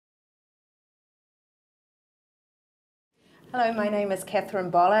Hello, my name is Catherine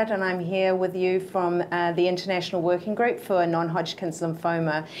Bollard and I'm here with you from the International Working Group for Non-Hodgkin's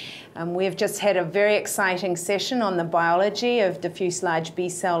Lymphoma. We've just had a very exciting session on the biology of diffuse large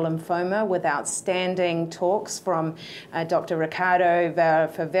B-cell lymphoma with outstanding talks from Dr. Riccardo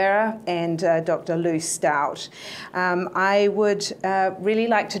Dalla-Favera and Dr. Staudt. I would really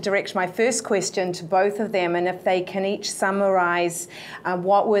like to direct my first question to both of them, and if they can each summarize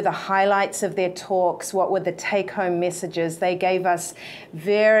what were the highlights of their talks, what were the take-home messages. They gave us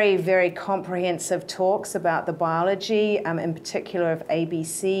very, very comprehensive talks about the biology, in particular of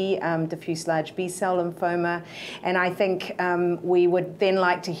ABC, diffuse large B-cell lymphoma. And I think we would then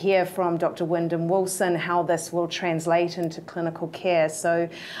like to hear from Dr. Wyndham Wilson how this will translate into clinical care. So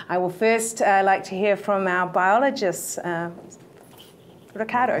I will first like to hear from our biologists.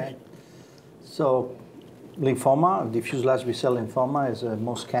 Riccardo. Okay. So lymphoma, diffuse large B-cell lymphoma, is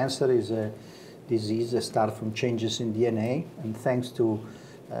most cancer is a disease that starts from changes in DNA, and thanks to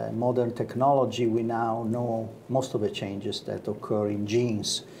modern technology, we now know most of the changes that occur in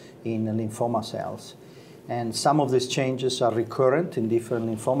genes in lymphoma cells. And some of these changes are recurrent in different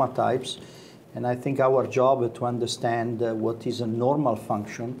lymphoma types, and I think our job is to understand what is a normal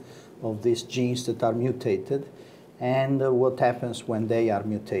function of these genes that are mutated, and what happens when they are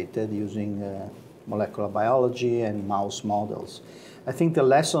mutated using molecular biology and mouse models. I think the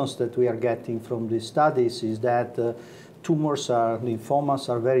lessons that we are getting from these studies is that lymphomas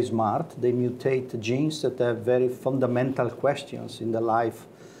are very smart. They mutate genes that have very fundamental questions in the life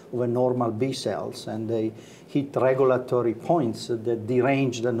of a normal B cells, and they hit regulatory points that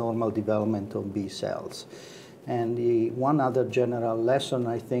derange the normal development of B cells. And one other general lesson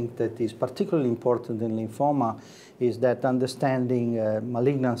I think that is particularly important in lymphoma is that understanding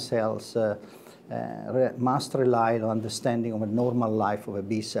malignant cells must rely on understanding of a normal life of a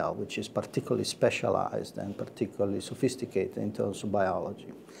B cell, which is particularly specialized and particularly sophisticated in terms of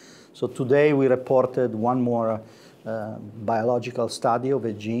biology. So today we reported one more biological study of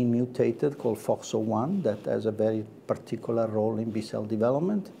a gene mutated called FOXO1 that has a very particular role in B cell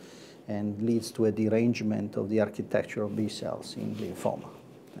development and leads to a derangement of the architecture of B cells in lymphoma.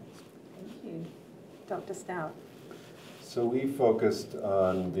 Thanks. Thank you. Dr. Staudt. So we focused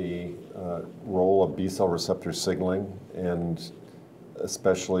on the role of B-cell receptor signaling, and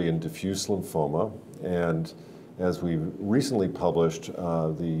especially in diffuse lymphoma. And as we recently published,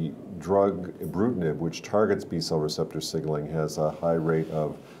 the drug ibrutinib, which targets B-cell receptor signaling, has a high rate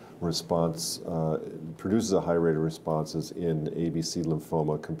of response, produces a high rate of responses in ABC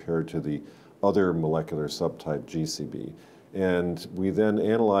lymphoma compared to the other molecular subtype GCB. And we then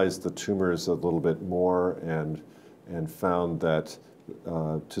analyzed the tumors a little bit more and found that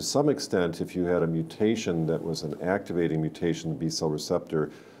to some extent, if you had a mutation that was an activating mutation in the B-cell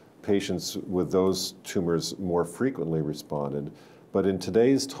receptor, patients with those tumors more frequently responded. But in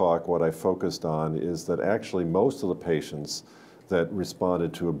today's talk, what I focused on is that actually most of the patients that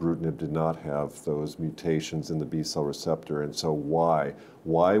responded to ibrutinib did not have those mutations in the B-cell receptor. And so why?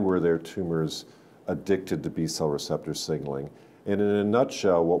 Why were their tumors addicted to B-cell receptor signaling? And in a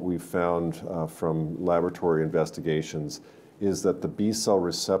nutshell, what we found from laboratory investigations is that the B-cell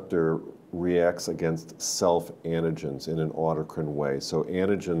receptor reacts against self-antigens in an autocrine way. So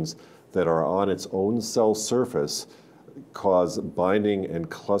antigens that are on its own cell surface cause binding and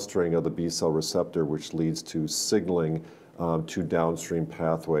clustering of the B-cell receptor, which leads to signaling to downstream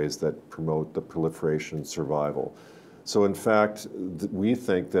pathways that promote the proliferation and survival. So in fact, we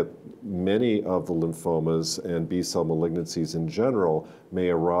think that many of the lymphomas and B-cell malignancies in general may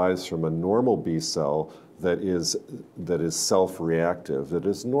arise from a normal B-cell that is self-reactive, that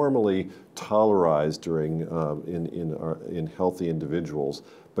is normally tolerized during in healthy individuals,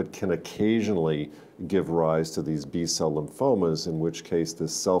 but can occasionally give rise to these B-cell lymphomas, in which case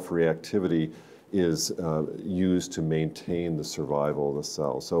this self-reactivity is used to maintain the survival of the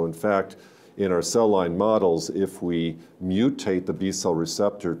cell. So in fact, in our cell line models, if we mutate the B-cell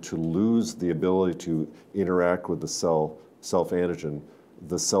receptor to lose the ability to interact with the self-antigen,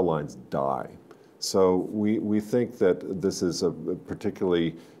 the cell lines die. So we think that this is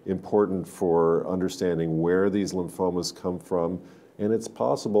particularly important for understanding where these lymphomas come from, and it's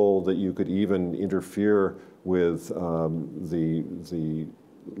possible that you could even interfere with the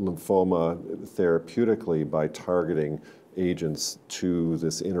lymphoma therapeutically by targeting agents to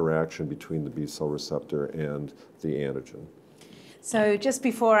this interaction between the B-cell receptor and the antigen. So just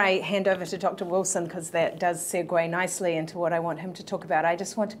before I hand over to Dr. Wilson, because that does segue nicely into what I want him to talk about, I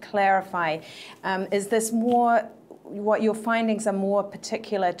just want to clarify, is this more, what your findings are more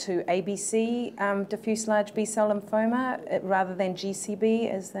particular to ABC, diffuse large B-cell lymphoma, rather than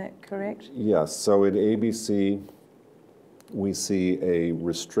GCB, is that correct? Yes, so in ABC, We see a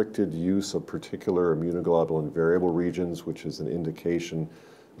restricted use of particular immunoglobulin variable regions, which is an indication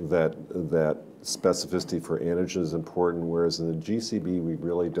that specificity for antigen is important, whereas in the GCB, we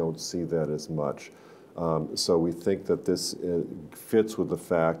really don't see that as much. So we think that this fits with the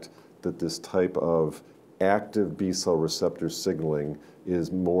fact that this type of active B-cell receptor signaling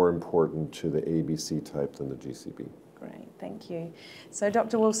is more important to the ABC type than the GCB. Great, thank you. So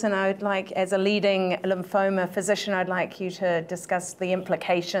Dr. Wilson, I would like, as a leading lymphoma physician, I'd like you to discuss the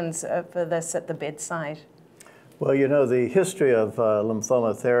implications for this at the bedside. Well, you know, the history of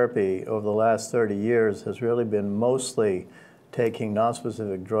lymphoma therapy over the last 30 years has really been mostly taking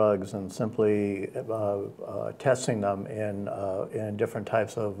nonspecific drugs and simply testing them in different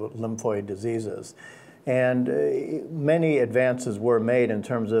types of lymphoid diseases. And many advances were made in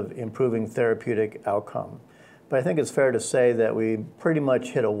terms of improving therapeutic outcome. But I think it's fair to say that we pretty much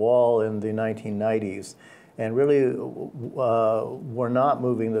hit a wall in the 1990s and really were not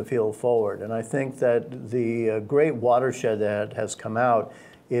moving the field forward. And I think that the great watershed that has come out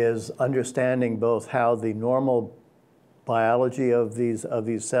is understanding both how the normal biology of these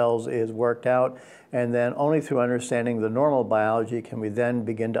cells is worked out, and then only through understanding the normal biology can we then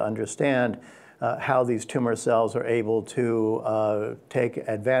begin to understand how these tumor cells are able to take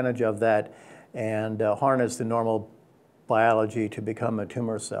advantage of that and harness the normal biology to become a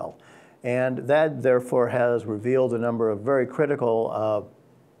tumor cell. And that, therefore, has revealed a number of very critical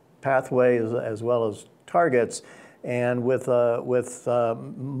pathways as well as targets. And with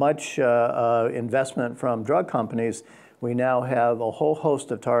much investment from drug companies, we now have a whole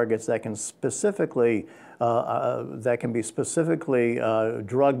host of targets that can specifically, be specifically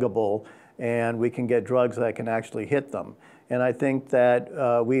druggable, and we can get drugs that can actually hit them. And I think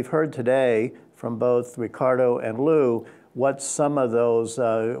that we've heard today from both Riccardo and Lou what some of those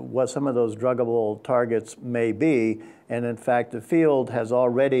druggable targets may be, and in fact the field has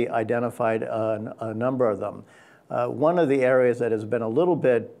already identified a number of them. One of the areas that has been a little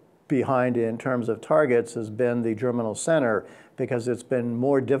bit behind in terms of targets has been the germinal-center, because it's been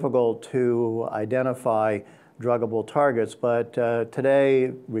more difficult to identify druggable targets. But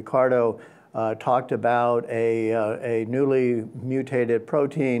today Riccardo talked about a newly mutated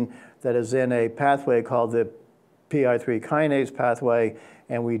protein that is in a pathway called the PI3 kinase pathway,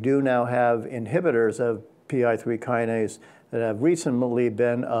 and we do now have inhibitors of PI3 kinase that have recently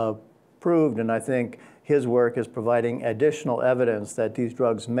been approved, and I think his work is providing additional evidence that these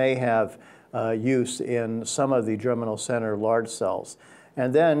drugs may have use in some of the germinal-center large cells.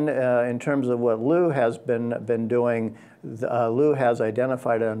 And then in terms of what Lou has been doing, Lou has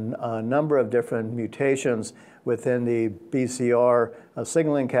identified a number of different mutations within the BCR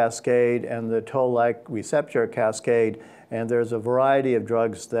signaling cascade and the toll-like receptor cascade, and there's a variety of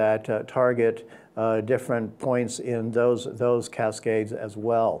drugs that target different points in those cascades as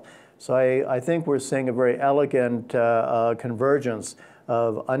well. So I think we're seeing a very elegant convergence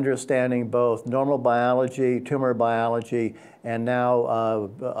of understanding both normal biology, tumor biology, and now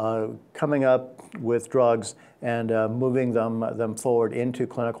coming up with drugs and moving them forward into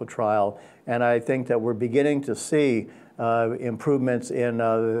clinical trial. And I think that we're beginning to see improvements in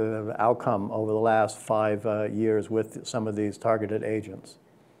outcome over the last 5 years with some of these targeted agents.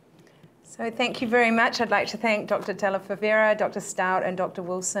 So thank you very much. I'd like to thank Dr. Dalla-Favera, Dr. Staudt, and Dr.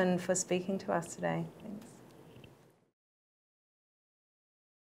 Wilson for speaking to us today.